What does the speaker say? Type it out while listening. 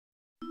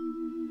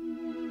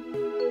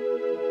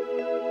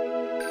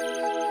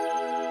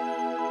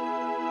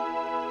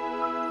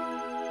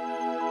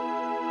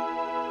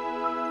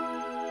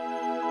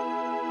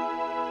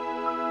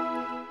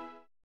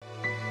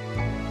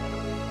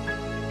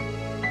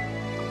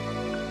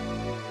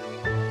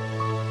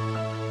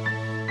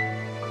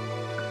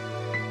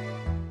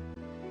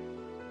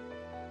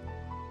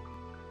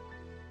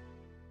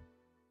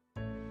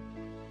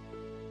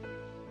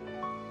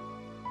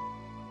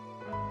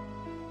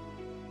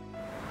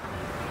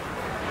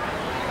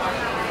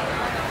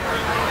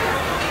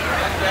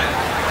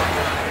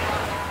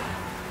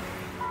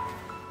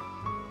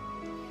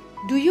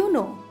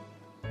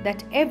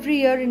that every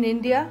year in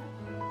India,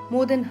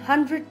 more than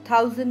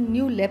 100,000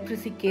 new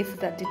leprosy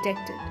cases are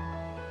detected.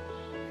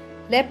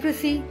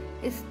 Leprosy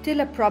is still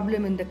a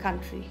problem in the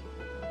country.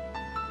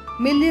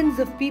 Millions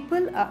of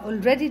people are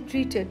already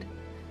treated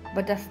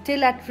but are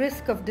still at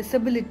risk of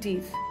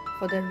disabilities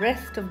for the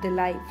rest of their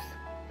lives.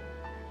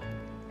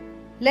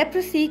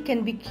 Leprosy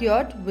can be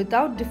cured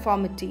without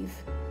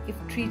deformities if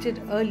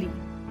treated early.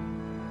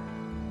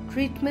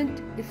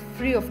 Treatment is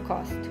free of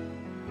cost.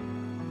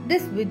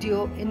 This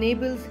video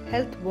enables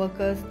health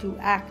workers to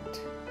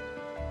act.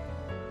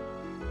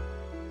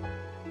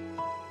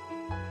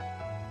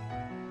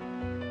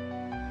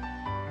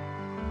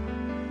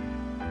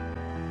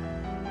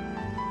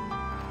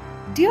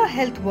 Dear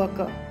health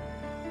worker,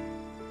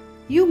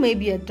 you may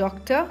be a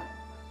doctor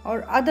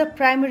or other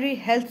primary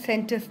health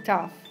center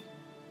staff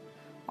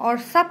or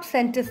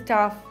sub-center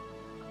staff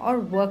or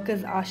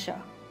workers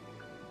ASHA.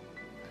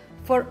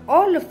 For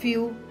all of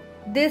you,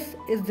 this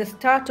is the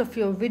start of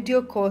your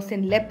video course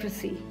in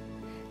leprosy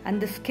and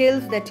the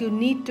skills that you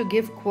need to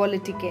give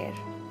quality care.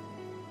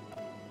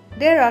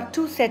 There are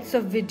two sets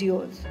of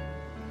videos.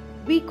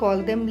 We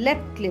call them Lep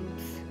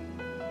Clips.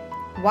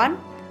 One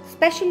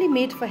specially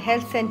made for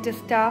health center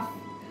staff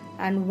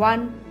and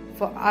one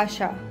for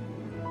ASHA.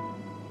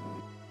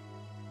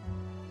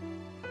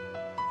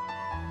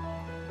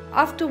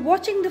 After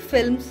watching the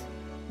films,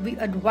 we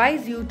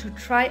advise you to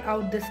try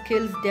out the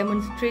skills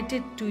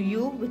demonstrated to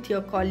you with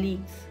your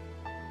colleagues.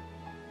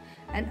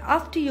 And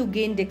after you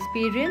gained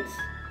experience,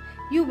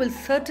 you will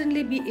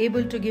certainly be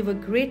able to give a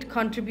great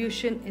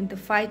contribution in the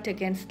fight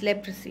against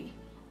leprosy.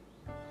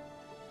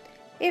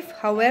 If,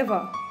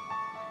 however,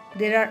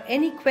 there are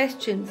any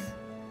questions,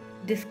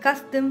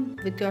 discuss them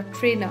with your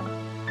trainer.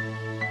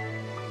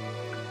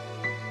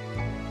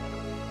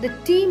 The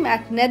team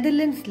at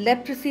Netherlands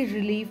Leprosy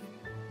Relief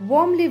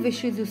warmly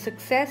wishes you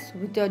success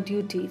with your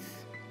duties.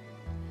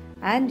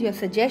 And your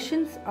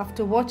suggestions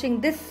after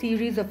watching this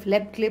series of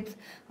Lep Clips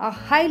are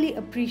highly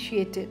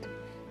appreciated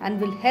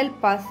and will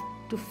help us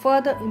to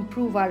further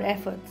improve our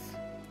efforts.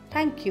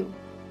 Thank you.